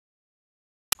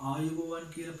ආයුබෝවන්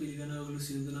කියලා පිළිගන්න ඔයගොල්ලෝ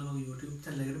සියලු දෙනාම YouTube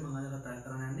channel එකට මම අද කතා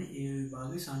කරන්න යන්නේ ඒ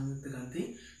විභාගයේ සංයුක්ත ගණිතයේ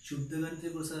ශුද්ධ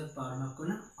ගණිතයේ කුසල පාඩමක්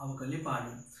වන අවකලනය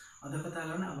පාඩම. අද කතා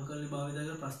කරන්නේ අවකලනය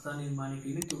භාවිතය ප්‍රස්ථාන නිර්මාණය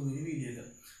කියන තුන්වෙනි වීඩියෝ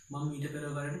එක. මම ඊට පෙර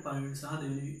ඔයගලන්ට පළවෙනි සහ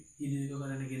දෙවෙනි වීඩියෝ එක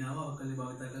කරන්න ගෙනාව අවකලනය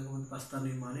භාවිතය කරලා කොහොමද ප්‍රස්ථාන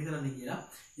නිර්මාණය කරන්න කියලා.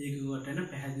 ඒක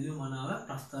ඔයගොල්ලන්ට පැහැදිලිව මනාව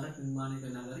ප්‍රස්ථාන නිර්මාණය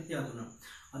කරන ආකාරය කියලා දුන්නා.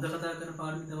 අද කතා කරන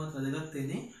පාඩම තමයි වැදගත්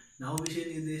වෙන්නේ. නව විෂය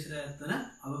නිර්දේශය ඇත්තන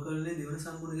අවකලනයේ දෙවන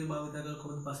සම්පූර්ණකේ භාවිත කරලා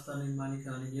කොහොමද ප්‍රස්ථාන නිර්මාණය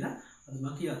කරන්නේ කියලා අද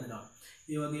මම කියලා දෙනවා.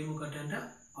 ඒ වගේම ඔකටන්ට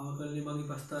අවකලනයේ මගේ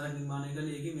ප්‍රස්ථාන නිර්මාණය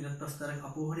කරලා ඒකේ වෙනත් ප්‍රස්ථානයක්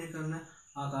අපෝහණය කරන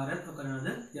ආකාරයත්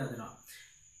ඔකරනද කියලා දෙනවා.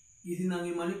 ඉතින්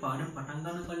අගේ මල්ලි පාඩම් පටන්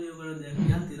ගන්න කලින් ඔයගොල්ලෝ දැන්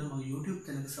කියන් තියෙනවා මගේ YouTube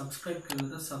channel එක subscribe කරලා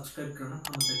නැත්නම් subscribe කරන්න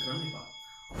කමෙන්ට් කරන්න එපා.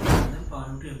 දැන්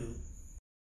පාඩමට යමු.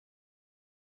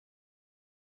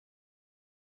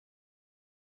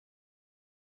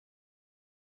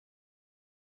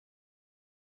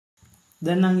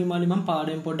 දැන් නම් ඊමාලි මම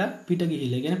පාඩම් පොඩක් පිට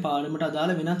ගිහිල්ලා. ඒ කියන්නේ පාඩමට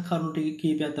අදාළ වෙනත් කරුණු ටික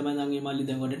කීපයක් තමයි නම් ඊමාලි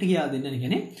දැන් ඔයාලට කියා දෙන්නේ. ඒ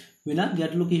කියන්නේ වෙනත්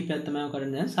ගැටලු කීපයක් තමයි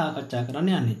ඔයාලට දැන් සාකච්ඡා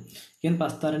කරන්න යන්නේ. ඒ කියන්නේ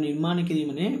ප්‍රස්ථාන නිර්මාණය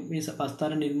කිරීමනේ මේ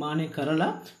ප්‍රස්ථාන නිර්මාණය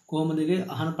කරලා කොහොමද ඒකේ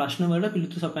අහන ප්‍රශ්න වලට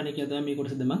පිළිතුරු සපයන්නේ කියලා තමයි මේ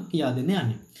කොටසෙන් මම කියා දෙන්න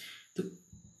යන්නේ.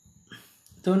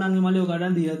 તો නම් ඊමාලි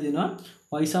ඔයාලට දීලා දෙනවා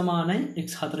y සමානයි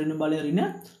x4 වෙනි බලය ඍණ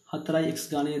 4x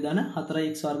ඝනය ධන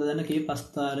 4x වර්ග ධන කී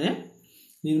ප්‍රස්ථාරය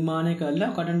නිර්මාණය කරලා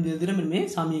කටන දෙවිදිහට මේ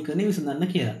සමීකරණය විසඳන්න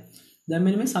කියලා. දැන්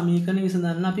මෙන්න මේ සමීකරණය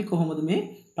විසඳන්න අපි කොහොමද මේ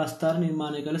ප්‍රස්ථාර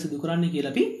නිර්මාණය කරලා සිදු කරන්නේ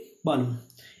කියලා අපි බලමු.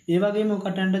 ඒ වගේම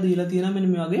ඔකටන්ට දීලා තියෙනවා මෙන්න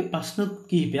මේ වගේ ප්‍රශ්න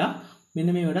කිහිපයක්. මෙන්න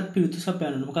මේ වලට පිළිතුරු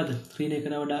සපයන්න ඕන. මොකද ඍණ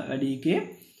 1කට වඩා වැඩි එකේ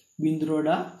බිඳුර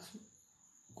වඩා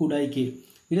කුඩා එකේ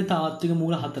ඊට තාත්වික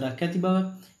මූල 4ක් ඇති බව.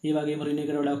 ඒ වගේම ඍණ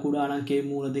 1කට වඩා කුඩා නම් කේ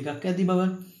මූල 2ක් ඇති බව.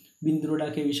 බිඳුර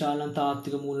වඩා කේ විශාල නම්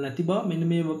තාත්වික මූල නැති බව. මෙන්න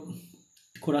මේ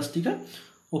කොටස් ටික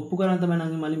ඔප්පු කරන් තමයි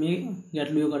නම් මලි මේ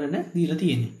ගැටලුව කරන්න දීලා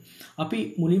තියෙන්නේ. අපි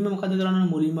මුලින්ම මොකද කරන්නේ?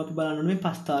 මුලින්ම අපි බලන්න ඕනේ මේ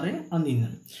ප්‍රස්ථාරය අඳින්න.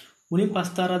 මුලින්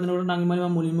ප්‍රස්ථාරය අඳිනකොට නම් මලි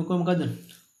මම මුලින්ම කොහොමද?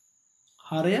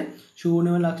 හරය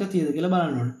ශූන්‍යව ලක්ෂ 30ද කියලා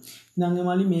බලන්න ඕනේ. ඉතින්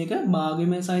මලි මේක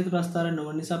භාග්‍යමය සහිත ප්‍රස්ථාරය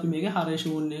නොවන නිසා අපි මේකේ හරය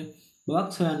ශූන්‍ය බවක්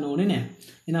සොයන්න ඕනේ නැහැ.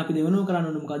 එහෙනම් අපි දෙවෙනුව කරන්න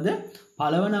ඕනේ මොකද්ද?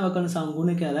 පළවන අවකලන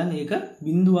සංගුණක ඇලන් ඒක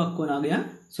බිඳුවක් වන අගයන්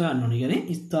සොයන්න ඕනේ.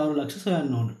 කියන්නේ ස්ථාවර ලක්ෂ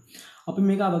සොයන්න ඕනේ. අපි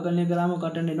මේක අවකලනය කරාම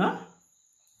කටන්න එනවා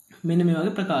මෙන්න මේ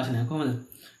වගේ ප්‍රකාශනයක්. කොහොමද?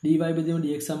 dy බෙදීම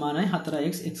dx සමානයි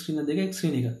 4x x ඍණ 2 x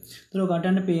ඍණ 1. ඒතර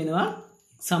ඔකට පේනවා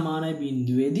x සමානයි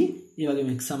බිඳුවේදී, ඒ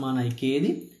වගේම x සමානයි k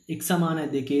දී, x සමානයි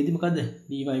 2 දී මොකද?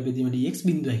 dy බෙදීම dx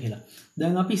බිඳුවයි කියලා.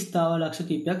 දැන් අපි ස්ථාවර ලක්ෂ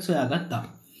කිහිපයක් සොයාගත්තා.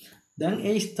 දැන්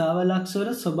ඒ ස්ථාවර ලක්ෂ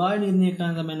වල ස්වභාවය නිර්ණය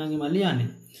කරන්න තමයි නම් මල්ලි යන්නේ.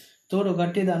 ඒතකොට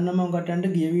ඔකට දන්නම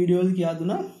ඔකටන්ට ගිය වීඩියෝ වල කියා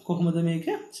දුනා කොහොමද මේක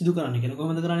සිදු කරන්නේ කියලා.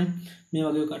 කොහොමද කරන්නේ? මේ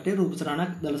වගේ ඔකට රූප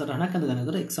සටහනක් දල සටහනක් අඳගන්න.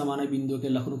 ඒතර x සමානයි බිඳුව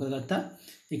කියලා ලකුණු කරගත්තා.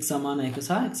 x සමානයි 1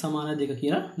 සහ x සමානයි 2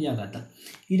 කියලා ලියාගත්තා.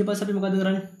 ඊට පස්සේ අපි මොකද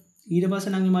කරන්නේ? ඊට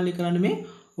පස්සේ නම් ඉමාලි කරන්නේ මේ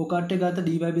ඔකට ගත්ත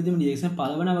dy බෙදීම dx නේ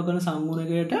පළවන අවකලන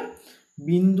සංගුණකයට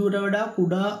බිඳුවට වඩා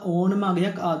කුඩා ඕනම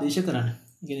අගයක් ආදේශ කරන්න.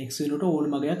 ඒ කියන්නේ x වෙනුවට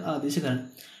ඕනම අගයක් ආදේශ කරන්න.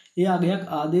 ඒ අගයක්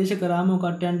ආදේශ කරාම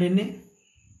ඔකට යන්න එන්නේ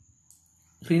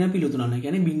ඍණ පිළිතුරන. ඒ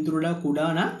කියන්නේ බිඳුවට වඩා කුඩා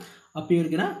නම් අපි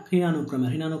ඒකට කියන ඍණ අනුක්‍රමය.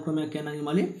 ඍණ අනුක්‍රමයක් කියන්නේ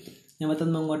ඉමාලි නැවතත්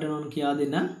මම ඔකට ඕන කියා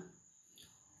දෙන්නම්.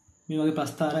 මේ වගේ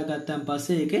ප්‍රස්ථාරයක් ගත්තන්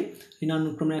පස්සේ ඒකේ ඍණ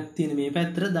අනුක්‍රමයක් තියෙන මේ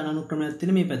පැත්තට ධන අනුක්‍රමයක්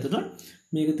තියෙන මේ පැත්තට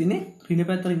මේක තියෙන්නේ ඍණ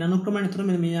පැත්ත ඍණ අනුක්‍රමයක් නතර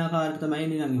මෙන්න මේ ආකාරයට තමයි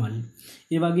එන්නේ නම් ඉවල්ලි.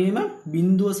 ඒ වගේම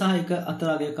බිඳුව සහ එක අතර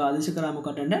අගයක ආදේශ කරාම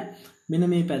කොටන්න මෙන්න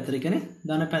මේ පැත්තට කියන්නේ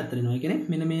ධන පැත්තට එනවා. ඒ කියන්නේ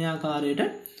මෙන්න මේ ආකාරයට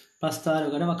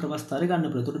ප්‍රස්ථාරයකට වක්‍ර ප්‍රස්ථාරය ගන්න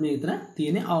පුළුවන්. එතකොට මේ විතර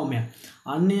තියෙන අවමයක්.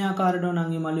 අන්නේ ආකාරයට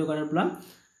නම් ඉමල්ලිය කරන්න පුළුවන්.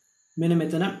 මෙන්න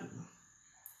මෙතන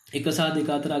එක සහ දෙක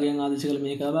අතර අගයන් ආදේශ කළ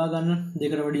මේක ලබා ගන්න,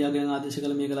 දෙකට වැඩි අගයන් ආදේශ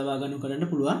කළ මේක ලබා ගන්න කරන්න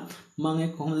පුළුවන්. මම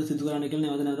ඒක කොහොමද සිදු කරන්නේ කියලා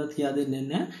නැවත නැවතත් කියා දෙන්නේ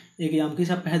නැහැ. ඒක යම්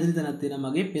කිසි පැහැදිලි තැනක් තියෙනවා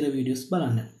මගේ පෙර වීඩියෝස්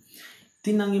බලන්න.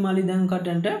 ඉතින් නම් ඉමාලි දැන්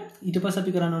කටන්ට ඊට පස්සේ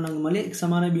අපි කරන්න ඕන නම් ඉමාලි x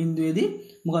සමාන බිඳුවේදී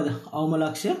මොකද අවම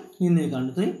ලක්ෂ්‍ය නිර්ණය කරන්න.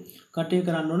 උතේ කටේ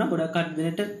කරන්න ඕන ගොඩක් කට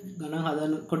දෙනෙට ගණන්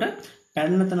හදනකොට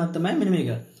පැටලෙන තැනක් තමයි මෙන්න මේක.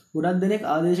 ගොඩක් දෙනෙක්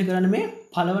ආදේශ කරන්නේ මේ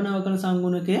පළවන අවකලන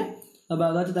සංගුණකය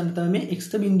ලබාගත තැන තමයි මේ x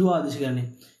ත බිඳුව ආදේශ කරන්නේ.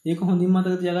 ඒක හොඳින්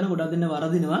මතක තියාගන්න. ගොඩක් දෙන්න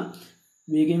වරදිනවා.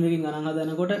 වේගෙන් ගණන්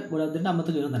හදනකොට ගොඩක් දෙන්න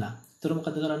අමතක වෙන තැන. ඒතර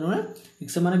මොකද කරන්න ඕන? x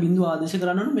සමාන බිඳුව ආදේශ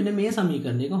කරන්න ඕන මෙන්න මේ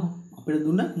සමීකරණය. ඒක අපිට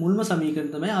දුන්න මුල්ම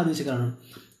සමීකරණය තමයි ආදේශ කරන්න ඕන.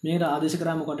 මේකට ආදේශ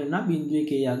කරාම කොට එනවා බිඳුවේ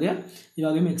k යගය. ඒ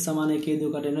වගේම x සමාන 1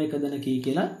 දී කොට එනවා 1 දන k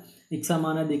කියලා. x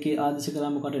සමාන 2 ආදේශ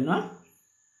කරාම කොට එනවා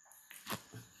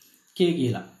k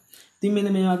කියලා. ඉතින්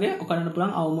මෙන්න මේ වගේ ඔකරන්න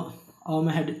පුළුවන්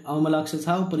අවම ලක්ෂ සහ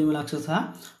උපරිම ලක්ෂ සහ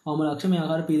අවම ලක්ෂ මේ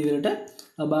ආකාර පිළිවෙලට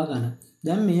ලබා ගන්න.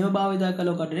 දැන් මේව භාවිත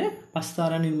කළා ඔකට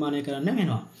ප්‍රස්ථාර නිර්මාණය කරන්න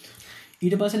වෙනවා.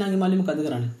 ඊට පස්සේ නම් මල්ලි මොකද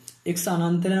කරන්නේ? x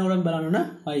අනන්ත වෙනකොට බලන්න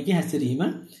ඕන y ගේ හැසිරීම.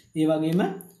 ඒ වගේම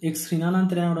x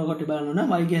ඍණාන්තර යනකොට ඔකට බලන්න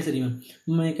ඕන y ගේ හැසිරීම.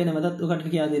 මම මේක නැවතත් ඔකට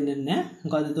කියා දෙන්නේ නැහැ.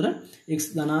 මොකද ඒතර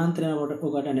x ධනාන්තර යනකොට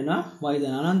ඔකට එනවා y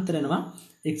ධනාන්තර යනවා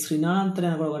x ඍණාන්තර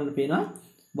යනකොට ඔකට පේනවා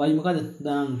y මොකද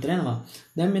ධනාන්තර යනවා.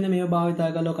 දැන් මෙන්න මේව භාවිතා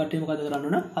කරලා ඔකට මොකද කරන්න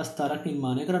ඕන? හස්තාරක්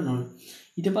නිර්මාණය කරන්න ඕන.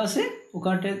 ඊට පස්සේ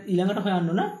ඔකට ඊළඟට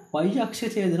හොයන්න ඕන y අක්ෂය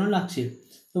ඡේදන ලක්ෂ්‍යය.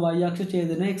 y අක්ෂය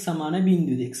ඡේදන x සමාන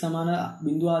බිඳුවද x සමාන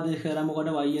බිඳුව ආදේශ කරාම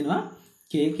ඔකට y එනවා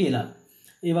k කියලා.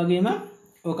 ඒ වගේම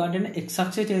ඔකට x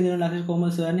අක්ෂය ඡේදන ලක්ෂ්‍ය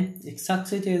කොහොමද සොයන්නේ? x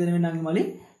අක්ෂය ඡේදන වෙනනම් මලි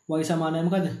y සමානයි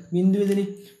මොකද? බිඳුවේදනේ.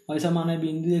 y සමානයි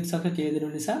බිඳුව x අක්ෂය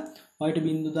ඡේදන නිසා y ට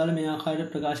බිඳුව දාලා මේ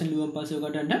ආකාරයට ප්‍රකාශන ලියුම් පස්සේ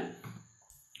ඔකට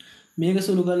මේක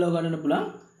සුළු කරලා ඔකට පුළුවන්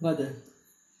මොකද?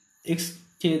 x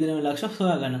ඡේදන ලක්ෂ්‍ය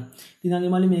හොයාගන්න. ඉතින් අගේ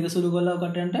මලි මේක සුළු කරලා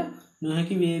ඔකට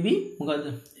නොහැකි වේවි මොකද?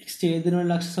 x ඡේදන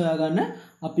ලක්ෂ්‍ය හොයාගන්න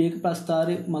අපි ඒක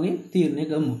ප්‍රස්තාරයේ මගින් තීරණය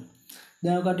කරමු.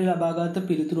 දැන් ඔකට ලබාගත්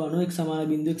පිළිතුරු අනුව x සමාන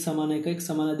බිඳුව x සමාන 1 x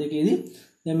සමාන 2 දී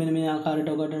දැන් මෙන්න මේ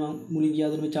ආකාරයට ඔකට මම මුලින්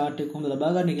කියා දුන්න මේ chart එක කොහොමද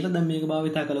ලබා ගන්න කියලා දැන් මේක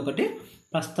භාවිතා කරලා ඔකට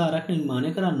ප්‍රස්තාරයක් නිර්මාණය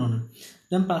කරන්න ඕන.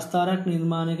 දැන් ප්‍රස්තාරයක්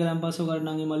නිර්මාණය කරන් පස්සේ ඔකට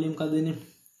නම් මේ මල්ලි මොකද දෙන්නේ?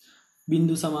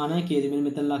 බිඳුව සමානයි k දී මෙන්න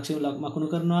මෙතන ලක්ෂ්‍ය මකුණු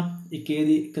කරනවා. 1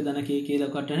 දී 1 ධන k කියලා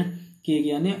ඔකට k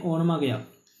කියන්නේ ඕනම අගයක්.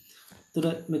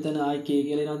 එතකොට මෙතන i k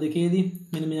කියලා එනවා 2 දී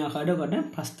මෙන්න මේ ආකාරයට ඔකට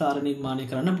ප්‍රස්තාර නිර්මාණය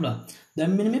කරන්න පුළුවන්.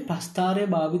 දැන් මෙන්න මේ ප්‍රස්තාරය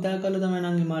භාවිතා කරලා තමයි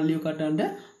නම් මේ මල්ලිය කටන්න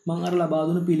මම අර ලබා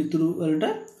දුන්න පිළිතුරු වලට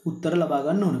උත්තර ලබා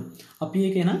ගන්න ඕන. අපි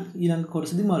ඒක එන ඊළඟ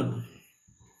කොටසදී බලමු.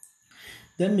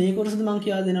 දැන් මේ කොටසදී මම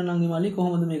කියා දෙනවා නම් මේ මල්ලිය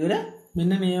කොහොමද මේකට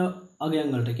මෙන්න මේ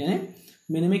අගයන් වලට කියන්නේ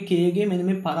මෙන්න මේ k ගේ මෙන්න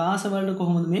මේ පරාස වලට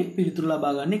කොහොමද මේ පිළිතුරු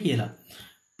ලබා ගන්න කියලා.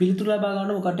 පිළිතුරු ලබා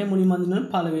ගන්න ඔකට මුලින්ම අඳින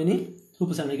පළවෙනි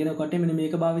රූපසරණය. කියන්නේ ඔකට මෙන්න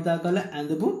මේක භාවිතා කරලා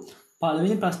ඇඳපු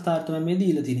පළවෙනි ප්‍රස්තාර තමයි මේ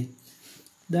දීලා තියෙන්නේ.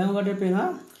 දැන් ඔකට පේනවා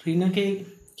ඍණ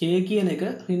k කියන එක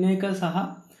ඍණ 1 සහ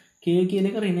k කියන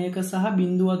එක ඍණ 1 සහ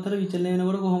බිඳුව අතර විචලනය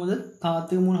වෙනකොට කොහොමද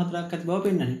තාත්වික මූල හතරක් ඇති බව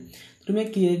පෙන්වන්නේ. ඒත් මේ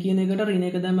k කියන එකට ඍණ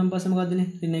 1 දැම්මන් පස්සේ මොකද වෙන්නේ?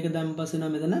 ඍණ 1 දැම්මන් පස්සේ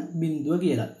නම් මෙතන බිඳුව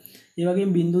කියලා. ඒ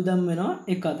වගේම බිඳුව දැම්ම වෙනවා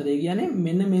 1 අතර. ඒ කියන්නේ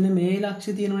මෙන්න මේ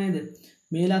ලක්ෂ්‍ය තියෙනව නේද?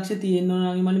 මේ ලක්ෂ්‍ය තියෙනවා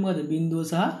නම් මල්ලි මොකද? බිඳුව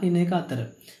සහ ඍණ 1 අතර.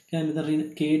 කියන්නේ මෙතන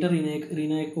k ට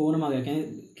ඍණ 1 ඕනම අගයක්. කියන්නේ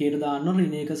k ට දාන්න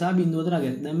ඍණ 1 සහ බිඳුව අතර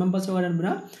අගයක්. දැම්මන් පස්සේ ඔයාලට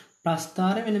බලන්න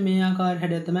ප්‍රස්තාරය වෙන මේ ආකාර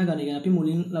හැඩය තමයි ගන්නේ. අපි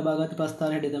මුලින් ලබාගත්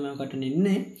ප්‍රස්තාර හැඩය තමයි ඔකට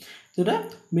ඉන්නේ.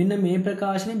 එතකොට මෙන්න මේ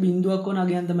ප්‍රකාශනේ බිඳුවක් වන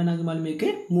අගයන් තමයි නංගි මල්ලි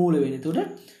මේකේ මූල වෙන්නේ. එතකොට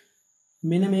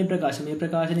මෙන්න මේ ප්‍රකාශනේ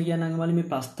කියන්නේ නංගි මල්ලි මේ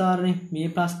ප්‍රස්තාරනේ. මේ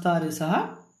ප්‍රස්තාරය සහ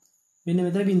මෙන්න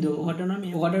මෙතන බිඳුව. ඔකට නම්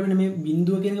ඔකට මෙන්න මේ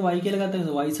බිඳුව කියන එක y කියලා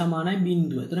ගත්තා. y සමානයි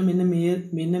බිඳුව. එතකොට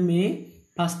මෙන්න මේ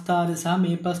ප්‍රස්තාරය සහ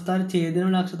මේ ප්‍රස්තාර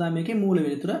ඡේදන ලක්ෂ්‍ය තමයි මේකේ මූල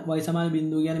වෙන්නේ. එතකොට y සමාන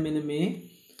බිඳුව කියන්නේ මෙන්න මේ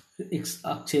x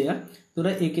අක්ෂය.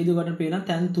 එතකොට ඒකේදී ඔකට පේන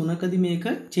තැන් තුනකදී මේක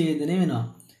ඡේදනය වෙනවා.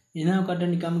 එහෙනම් ඔකට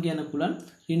නිකම් කියන්න පුළුවන්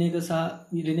ඍණ 1 සහ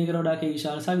ඍණ 1කට වඩා k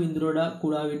විශාල සහ බිඳුවට වඩා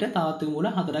කුඩා විට තාත්වික මූල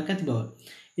හතරක් ඇති බව.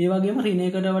 ඒ වගේම ඍණ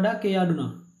 1කට වඩා k අඩු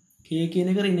නම් k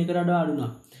කියන එක ඍණ 1කට වඩා අඩු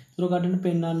නම් එතකොට ඔකට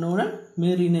පෙන්වන්න ඕන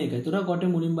මේ ඍණ 1. එතකොට ඔකට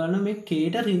මුලින් බලන්න මේ k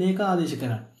ට ඍණ 1 ආදේශ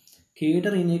කරා. k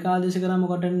ට ඍණ 1 ආදේශ කරාම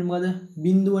ඔකට මොකද?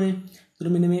 බිඳුවනේ.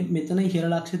 එතකොට මෙන්න මේ මෙතන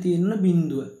ඉහළ ලක්ෂ්‍ය තියෙන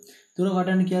බිඳුව. එතකොට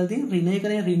ඔකට කියලා තියෙන ඍණ 1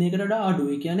 නේ ඍණ 1කට වඩා අඩු.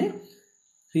 ඒ කියන්නේ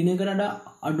ඍණ 1කට වඩා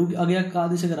අඩු අගයක්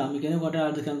ආදේශ කරාම කියන්නේ ඔකට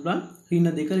ආදේශ කරන්න පුළුවන් ඍණ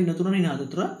 2 ඍණ 3 ඍණ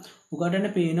 4. ඔකට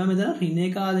පේනවා මෙතන ඍණ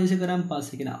 1 ආදේශ කරාම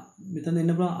පස්සේ කියන මෙතන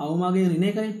දෙන්න පුළුවන් අවමාගයේ ඍණ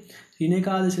 1නේ. ඍණ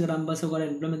 1 ආදේශ කරාම පස්සේ ඔකට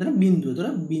එන්න පුළුවන් මෙතන බිඳුව.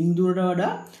 එතකොට බිඳුවට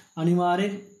වඩා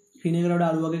අනිවාර්යෙන් ඍණ 1කට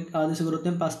වඩා අඩු වගේ ආදේශ කරොත්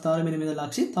දැන් ප්‍රස්තාර මෙන්න මෙතන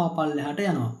ලක්ෂ්‍ය තව පල්ලෙහාට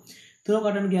යනවා. එතකොට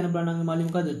ඔකට කියන්න පුළුවන් නම් මල්ලි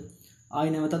මොකද?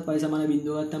 ආයි නැවතත් y සමාන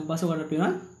බිඳුව ගත්තන් පස්සේ ඔකට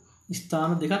පේනවා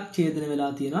ස්ථාන දෙකක් ඡේදනය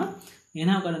වෙලා තියෙනවා.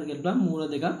 එහෙනම් ඔකට කියන්න පුළුවන් මූල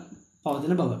දෙකක්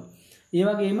පවතින බව. ඒ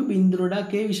වගේම බිඳුවට වඩා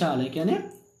k විශාලයි. කියන්නේ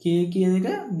k කියන එක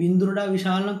බිඳුවට වඩා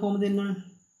විශාල නම් කොහොමද දෙන්න ඕනේ?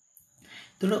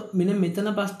 එතකොට මෙන්න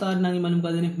මෙතන ප්‍රස්තාර නම් මම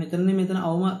මොකද වෙන්නේ? මෙතන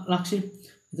අවම ලක්ෂ්‍ය.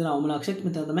 මෙතන අවම ලක්ෂ්‍ය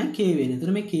මෙතන තමයි k වෙන්නේ.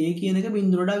 එතකොට මේ k කියන එක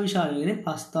බිඳුවට වඩා විශාලයි. කියන්නේ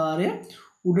ප්‍රස්තාරය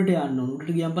උඩට යන්න ඕන.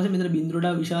 උඩට ගියන් පස්සේ මෙතන බිඳුවට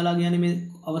වඩා විශාලා කියන්නේ මේ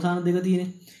අවසාන දෙක තියෙන්නේ.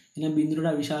 එහෙනම් බිඳුවට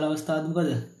වඩා විශාල අවස්ථාවද මොකද?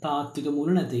 තාත්වික මූල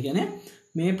නැති. කියන්නේ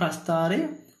මේ ප්‍රස්තාරය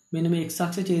මෙන්න මේ x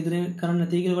අක්ෂය ඡේදනය කරන්න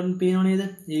නැති කියලා කොට පේනව නේද?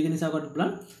 ඒක නිසා කොට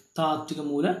බලන්න තාත්වික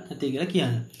මූල නැති කියලා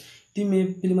කියන්නේ. ඉතින් මේ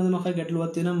පිළිබඳව මොකක්ද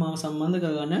ගැටලුවක් තියෙනවා මාව සම්බන්ධ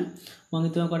කරගන්න. මම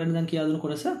හිතුවා කොටන්න දැන් කියලා දුන්න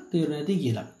කොටස තේරුණා නැති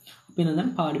කියලා. අපි නේද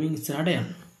පාඩමින් ඉස්සරහට යන්න.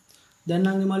 දැන්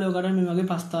නම් හිමාලය ඔකට මේ වගේ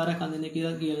ප්‍රස්තාරයක් අඳින්න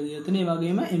කියලා දීලා තියෙන. ඒ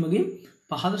වගේම එමගින්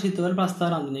පහත ශිතවල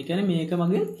ප්‍රස්තාර අඳින්න. ඒ කියන්නේ මේක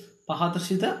මගින් පහත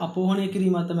ශිත අපෝහණය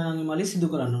කිරීම තමයි නම් හිමාලය සිදු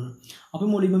කරන්න ඕන. අපි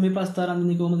මුලින්ම මේ ප්‍රස්තාර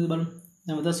අඳින්නේ කොහොමද බලමු.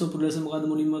 නැවත සුපුරුලස මොකද්ද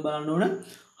මුලින්ම බලන්න ඕන.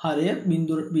 හරය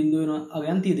බිඳුව වෙන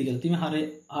අගයන් තියෙද කියලා. ඉතින්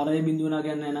හරය බිඳුව වෙන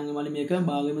අගයන් නැහැ නම් හිමාලය මේක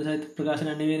භාගයම සහිත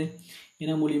ප්‍රකාශනයක් නෙවෙයිනේ.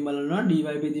 එහෙනම් මුලින් බලනවා dy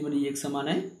බෙදීම dx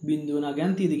සමානයි බිඳුව වෙන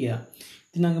අගයන් තියෙද කියලා.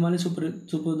 ඉතින් නම් හිමාලය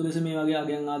සුපුරුදු ලෙස මේ වගේ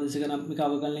අගයන් ආදේශ කරන මේක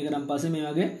අවකලනය කරන් පස්සේ මේ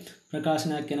වගේ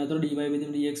ප්‍රකාශනයක් කරනතොර dy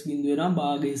බෙදීම dx බිඳුව වෙනවා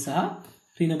භාගය සහ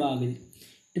ඍණ භාගෙදි.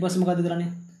 ඊට පස්සේ මොකද කරන්නේ?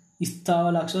 ස්ථාව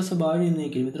ලක්ෂ ස්වභාවය නිර්ණය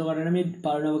කිරීම. ඒතර කඩන මේ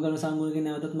පරිණව කරන සංගුණකේ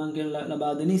නැවතත් මම කියලා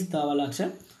ලබා දෙන ස්ථාව ලක්ෂ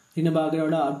ඍණ භාගයට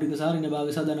වඩා අඩු සහ ඍණ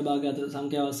භාගය සහ ධන භාගය අතර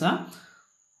සංඛ්‍යාව සහ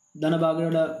ධන භාගයට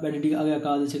වඩා වැඩි ටික අගයක්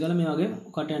ආදේශ කළ මේ වගේ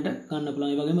කටයන්ට ගන්න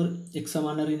පුළුවන්. ඒ වගේම x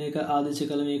සමාන ඍණ 1 ආදේශ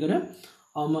කළ මේකට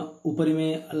අවම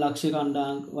උපරිමේ ලක්ෂ්‍ය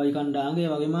කණ්ඩායම් y කණ්ඩායම් ඒ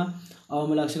වගේම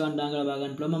අවම ලක්ෂ්‍ය කණ්ඩායම් ලබා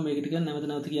ගන්න පුළුවන්. මම මේක ටික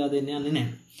නැවත කියා දෙන්න යන්නේ නැහැ.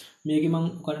 මේකේ මම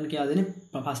කඩන කියා දෙන්නේ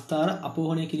පස්තාර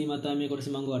අපෝහණය කිරීම තමයි මේ කොටස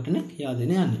මම ඔයාලට කියා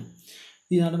දෙන්න යන්නේ.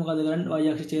 ඊළඟට මොකද කරන්නේ? y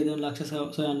අක්ෂ ඡේදන ලක්ෂ්‍ය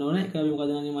සොයන්න ඕනේ. ඒක අපි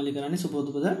මොකද නම් මල්ලි කරන්නේ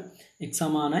සුපෝතු පද x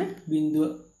සමානයි බිඳුව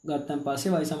ගත්තන්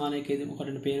පස්සේ y සමානයි කේදී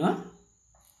මොකටද පේනවා?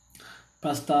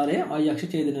 ප්‍රස්ථාරය y අක්ෂ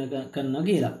ඡේදන කරනවා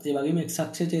කියලා. ඒ වගේම x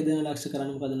අක්ෂ ඡේදන ලක්ෂ්‍ය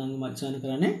කරන්නේ මොකද නම් මල්ලි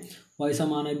කරන්නේ y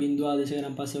සමානයි බිඳුව ආදේශ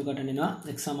කරන් පස්සේ ඔකට එනවා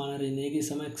x සමාන ඍණ 1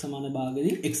 සම x සමාන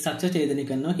භාගදී x අක්ෂ ඡේදනය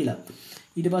කරනවා කියලා.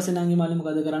 ඊට පස්සේ නම් මල්ලි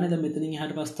මොකද කරන්නේ? දැන් මෙතනින්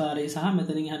එහාට ප්‍රස්ථාරය සහ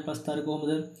මෙතනින් එහාට ප්‍රස්ථාරය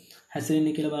කොහොමද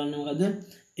හැසිරෙන්නේ කියලා බලන්න. මොකද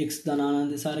x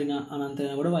ධනානන්ත සහ ඍණ අනන්ත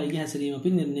යනකොට y ගේ හැසිරීම අපි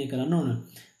නිර්ණය කරන්න ඕන.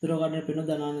 ඒතර ඔකට පේන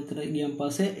ධනානන්තර ගියන්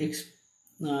පස්සේ x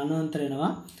අනන්ත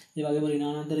වෙනවා. ඒ වගේම ඍණ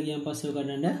අනන්තර ගියන් පස්සේ ඔකට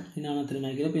ඍණ අනන්ත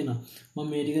වෙනවා කියලා පේනවා. මම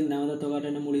මේ ටික නැවතත්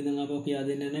ඔකට මුලින් ඉඳන් අපව කියා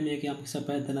දෙන්නේ නැහැ. මේක යම් කිසි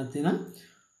පැත්තක් තියෙනවා.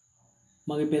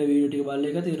 මගේ පෙර වීඩියෝ ටික බලලා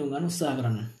ඒක තේරුම් ගන්න උත්සාහ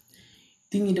කරන්න.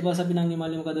 ඉතින් ඊට පස්සේ අපි නම්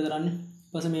මල්ලි මොකද කරන්නේ?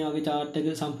 ඊපස්සේ මේ වගේ chart එක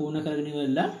සම්පූර්ණ කරගෙන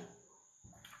ඉවරලා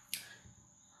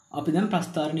අපි දැන්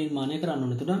ප්‍රස්ථාර නිර්මාණය කරන්න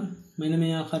ඕනේ. එතකොට මෙන්න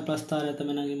මේ ආකාර ප්‍රස්ථාරය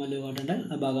තමයි නම් මල්ලි ඔයාලට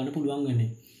ලබා ගන්න පුළුවන් වෙන්නේ.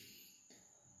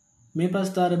 මේ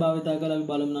ප්‍රස්ථාරය භාවිතා කරලා අපි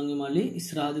බලමු නම් මල්ලි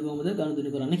ඉස්සරහදී කොහොමද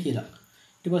ගණුදෙනු කරන්න කියලා.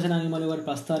 ඊට පස්සේ නම් මල්ලි ඔයාලට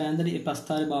ප්‍රස්ථාරය ඇඳලා ඒ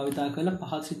ප්‍රස්ථාරය භාවිතා කරලා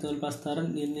පහත් සිතවල ප්‍රස්ථාර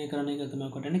නිර්ණය කරන එක තමයි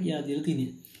කොටන්නේ කියලා දීලා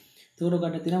තියෙන්නේ. එතකොට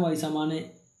කොට තියෙනවා y සමාන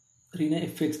ඍණ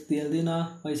fx කියලා දෙනවා.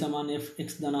 y සමාන fx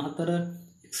ධන 4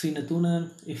 x ඍණ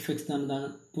 3 fx ධන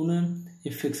 3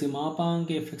 fx මාපාංක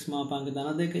fx මාපාංක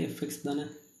ධන 2 fx ධන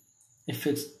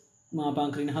fx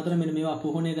මාපාංක ඍණ 4 මෙන්න මේවා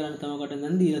අපෝහණය කරන්න තමයි කොට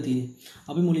දැන් දීලා තියෙන්නේ.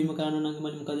 අපි මුලින්ම කරන්න නම්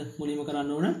මොකද මුලින්ම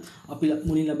කරන්න ඕන? අපි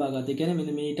මුලින් ලබා ගත්ත. ඒ කියන්නේ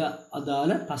මෙන්න මේට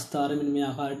අදාළ ප්‍රස්ථාර මෙන්න මේ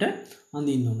ආකාරයට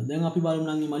අඳින්න ඕන. දැන් අපි බලමු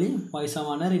නම් මලින් y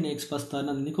සමාන ඍණ x ප්‍රස්ථාර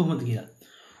අඳින්නේ කොහොමද කියලා.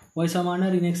 y සමාන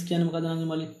ඍණ x කියන්නේ මොකද නම්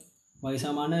මලින්? y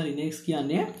සමාන ඍණ x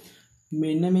කියන්නේ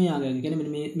මෙන්න මේ අගය. ඒ කියන්නේ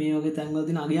මෙන්න මේ වගේ තැන්වල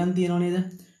තියෙන අගයන් තියෙනව නේද?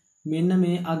 මෙන්න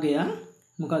මේ අගය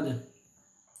මොකද?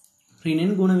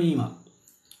 ඍණෙන් ගුණ වීමක්.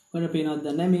 ඔයාලට පේනවද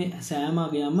නැහැ මේ සෑම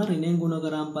අගයක්ම ඍණෙන් ගුණ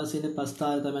කරාන් පස්සේ එන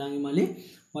ප්‍රස්ථාරය තමයි නම් මල්ලි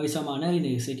y සමාන ඍණ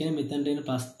x. ඒ කියන්නේ මෙතනට එන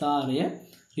ප්‍රස්ථාරය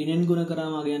රිනෙන් ගුණ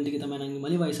කරාම අගයන් ටික තමයි නම්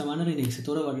මලි y සමාන ඍණ x.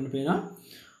 ඒතොර වඩන්න පේනවා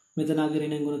මෙතන අග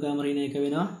රිනෙන් ගුණ කරාම ඍණ 1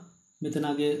 වෙනවා. මෙතන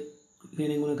අග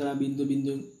රිනෙන් ගුණ කරාම බිංදු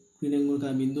රිනෙන් ගුණ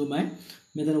කරාම බිංදුමයි.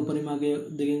 මෙතන උපරිම අග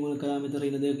දෙකෙන් ගුණ කරාම මෙතන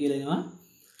ඍණ 2 කියලා එනවා.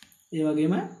 ඒ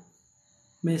වගේම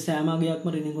මේ සෑම අගයක්ම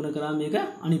රිනෙන් ගුණ කරාම මේක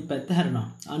අනිත් පැත්ත හැරෙනවා.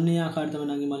 අන්න ඒ ආකාරයට තමයි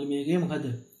නම් මලි මේකේ මොකද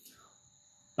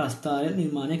ප්‍රස්ථාරය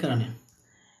නිර්මාණය කරන්නේ.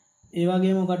 ඒ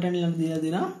වගේම ඔකට ළඟ දීලා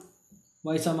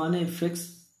දෙනවා y සමාන fx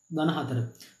ධන 4.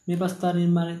 මේ ප්‍රස්ථාර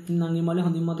නිර්මාණය නම් මලි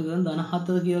හොඳින් මතක ගන්න ධන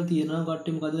 4 කියලා තියෙනවා.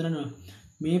 කට්ටිය මොකද කරන්නේ?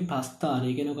 මේ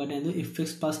ප්‍රස්ථාරය කියන්නේ ඔකට ඇඳු fx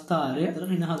ප්‍රස්ථාරය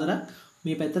ඍණ 4ක්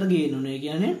මේ පැත්තට ගේන්න ඕනේ. ඒ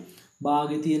කියන්නේ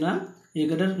භාගෙ තියෙන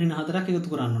ඒකට ඍණ 4ක් එකතු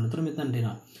කරන්න ඕනේ. ඒතර මෙතනට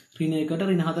එනවා. ऋण 1ට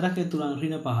ऋण 4ක් එකතු කරනවා.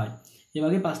 ऋण 5යි. ඒ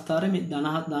වගේ ප්‍රස්ථාරය මේ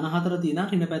ධන 4 තියෙන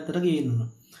ඍණ පැත්තට ගේන්න ඕන.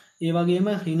 ඒ වගේම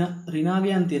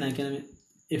ඍණාගයන් තියෙනවා. ඒ කියන්නේ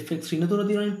fx ඍණ 3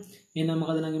 තියෙනවානේ. එහෙනම්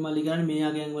මොකද නම් මල්ලි ගන්නේ මේ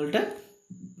ආගයන් වලට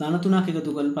ධන 3ක්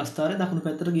එකතු කරලා ප්‍රස්ථාරය දකුණු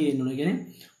පැත්තට ගේන්න ඕන. කියන්නේ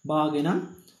භාගෙ නම්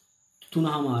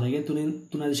 3.5. ඒ කියන්නේ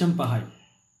 3.5යි.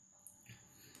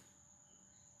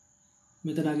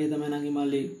 මෙතන අගේ තමයි නම්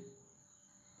මල්ලි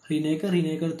ඍණ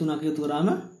 1ට 3ක් එකතු කරාම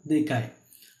 2යි.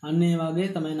 අන්න ඒ වගේ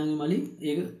තමයි නම් මලි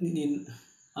ඒක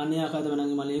අන්න ඒ ආකාරයට තමයි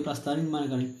නම් මලි ප්‍රස්ථාර නිර්මාණය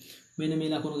කරන්නේ. මෙන්න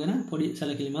මේ ලකුණු ගැන පොඩි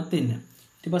සැලකිලිමත් දෙන්න.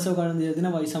 ඊට පස්සේ ඔයාලට දෙලා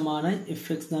දෙනවා y සමානයි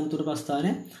fx ධන 3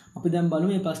 ප්‍රස්ථාරය. අපි දැන් බලමු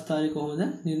මේ ප්‍රස්ථාරය කොහොමද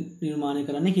නිර්මාණය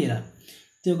කරන්නේ කියලා.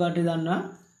 ඉතින් ඔයාලට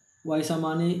දන්නවා y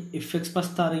සමානයි fx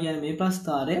ප්‍රස්ථාරය කියන්නේ මේ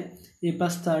ප්‍රස්ථාරය ඒ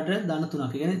ප්‍රස්ථාරයට ධන 3ක්.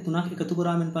 ඒ කියන්නේ 3ක් එකතු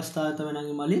කරාම එන ප්‍රස්ථාරය තමයි නම්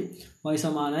මලි y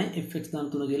සමානයි fx ධන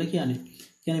 3 කියලා කියන්නේ.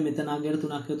 කියන්නේ මෙතන අගයට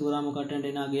 3ක් එකතු කරාම ඔකට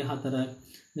එන අගය 4යි.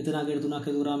 මෙතන අගයට 3ක්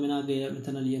එකතු කරාම එන අගය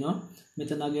මෙතන ලියනවා.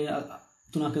 මෙතන අගය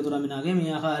 3ක් එකතු කරාම එන අගය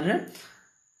මේ ආකාරයට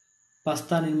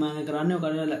ප්‍රස්ථාර නිර්මාණය කරන්නේ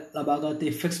ඔකට ලබාගත්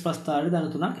fx ප්‍රස්ථාරය ධන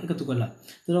 3ක් එකතු කරලා.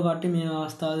 ඒතර ඔකට මේ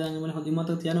අවස්ථාවෙන් මම හොඳින්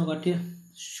මතක තියාගන්න ඔකට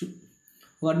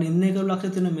ඔකට නිර්ණය කරපු ලක්ෂ්‍ය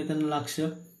තියෙන මෙතන ලක්ෂ්‍ය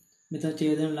මෙතන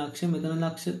ඡේදන ලක්ෂ්‍ය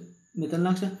මෙතන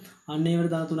ලක්ෂ්‍ය අන්න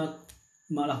ඒවට ධන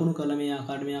 3ක් ලකුණු කරලා මේ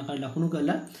ආකාරයට ලකුණු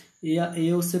කරලා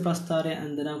ඒ ඔස්සේ ප්‍රස්ථාරය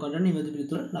ඇඳලා ඔකට නිවැරදි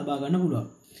පිළිතුර ලබා ගන්න පුළුවන්.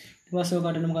 ඊට පස්සේ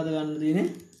ඔකට මොකද ගන්න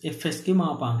තියෙන්නේ fx ගේ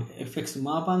මාපාංක. fx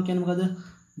මාපාංක කියන්නේ මොකද?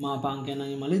 මාපාංක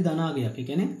කියන්නේ මලි ධනාගයක්. ඒ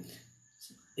කියන්නේ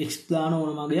x දාන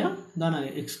ඕන මගය ධනය.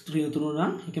 x ඍණ 3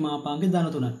 නම් ඒකේ මාපාංකය ධන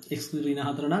 3. x ඍණ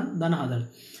 4 නම් ධන 4.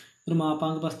 ඒතර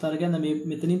මාපාංක ප්‍රස්ථාර කියන්නේ මේ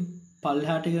මෙතනින්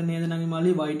පල්ලෙහාට ඉගෙන නේද නම්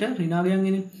මල්ලි y ට ඍණාගයන්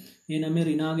එන්නේ. එහෙනම් මේ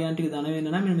ඍණාගයන් ටික ධන වෙන්න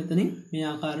නම් මෙතනින් මේ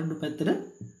ආකාරයට පැත්තට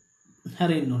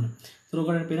හැරෙන්න ඕන.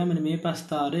 ඒකෝකට පේනවා මෙන්න මේ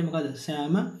ප්‍රස්ථාරය මොකද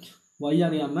සෑම y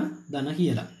අගයක්ම ධන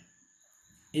කියලා.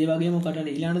 ඒ වගේම ඔකට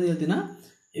ඊළඟට දෙලා තියෙනවා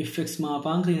fx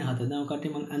මාපාංක ඍණ 7. දැන් ඔකට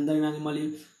මම අන්දරේ නම් මල්ලි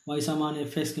y සමාන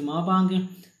fx ගේ මාපාංකය.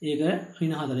 ඒක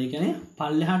ඍණ 4. ඒ කියන්නේ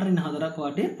පල්ලෙහාට ඍණ 4ක්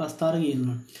වටේ ප්‍රස්ථාර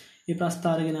ගේනවා. මේ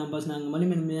ප්‍රස්ථාරගෙන අම්පස් නම් මල්ලි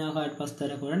මෙන්න මේ ආකාරයට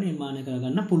ප්‍රස්ථාර කරලා නිර්මාණය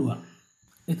කරගන්න පුළුවන්.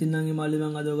 ඉතින් නම් මල්ලි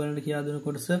මම අද ඔයගලන්ට කියා දුන්න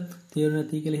කොටස තේරුම්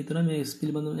නැති කියලා හිතනවා. මේ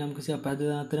පිළිබඳව යම් කිසි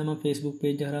අපහසුතාවක් නැත්නම් මම Facebook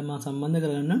page එක හරහා මම සම්බන්ධ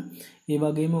කරගන්න. ඒ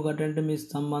වගේම ඔයගලන්ට මේ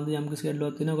සම්බන්ධ යම් කිසි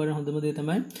ගැටලුවක් තියෙනවා. ඔයගලන්ට හොඳම දේ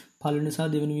තමයි පළවෙනි සහ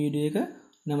දෙවෙනි වීඩියෝ එක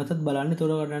නැවතත් බලන්න.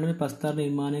 ඒතකොට ඔයගලන්ට මේ ප්‍රස්ථාර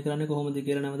නිර්මාණය කරන්නේ කොහොමද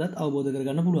කියලා නැවතත් අවබෝධ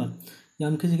කරගන්න පුළුවන්.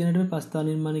 යම් කිසි කෙනෙකුට මේ ප්‍රස්ථාර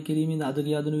නිර්මාණය කිරීමේ අද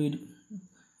කියා දුන්න වීඩියෝ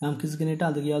යම් කිසි කෙනෙකුට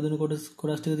අද කියා දුන්න කොටස්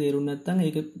ටික තේරුම් නැත්නම්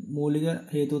ඒක මූලික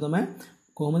හේතුව තමයි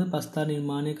කොහොමද ප්‍රස්ථාර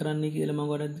නිර්මාණය කරන්නේ කියලා මම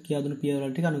ඔයාලට කියා දුන්න පියවර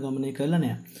ටික අනුගමනය කරලා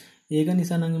නැහැ. ඒක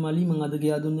නිසා නම් මල්ලි මම අද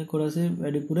කියා දුන්නේ කොටසේ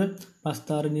වැඩිපුර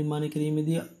ප්‍රස්ථාර නිර්මාණය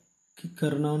කිරීමේදී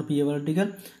කරන ඕන පියවර ටික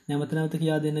නැවත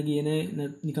කියා දෙන්න ගියේ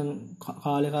නිකන්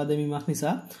කාලය කාදමීමක්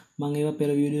නිසා මම ඒවා පෙර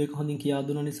වීඩියෝ එක හොඳින් කියා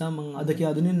දුන්නා නිසා මම අද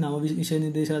කියා දුන්නේ නව විෂය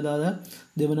නිර්දේශය දාලා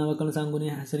දෙවනවකලන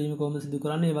සංගුණයේ හැසිරීම කොහොමද සිදු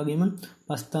කරන්නේ ඒ වගේම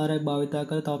ප්‍රස්ථාරයක් භාවිතා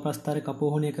කරලා තව ප්‍රස්ථාරයක්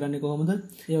අපෝහණය කරන්නේ කොහොමද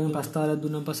ඒ වගේම ප්‍රස්ථාරයක්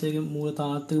දුන්නාන් පස්සේ ඒකේ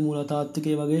මූල තාත්වික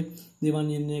ඒ වගේ දේවල්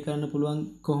නිර්ණය කරන්න පුළුවන්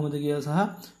කොහොමද කියලා සහ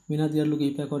වෙනත් ගැටලු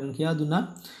කිහිපයක් වලින් කියා දුන්නා.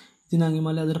 ඉතින්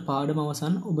අංගිමල්ලි අදට පාඩම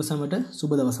අවසන්. ඔබ සැමට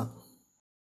සුබ දවසක්.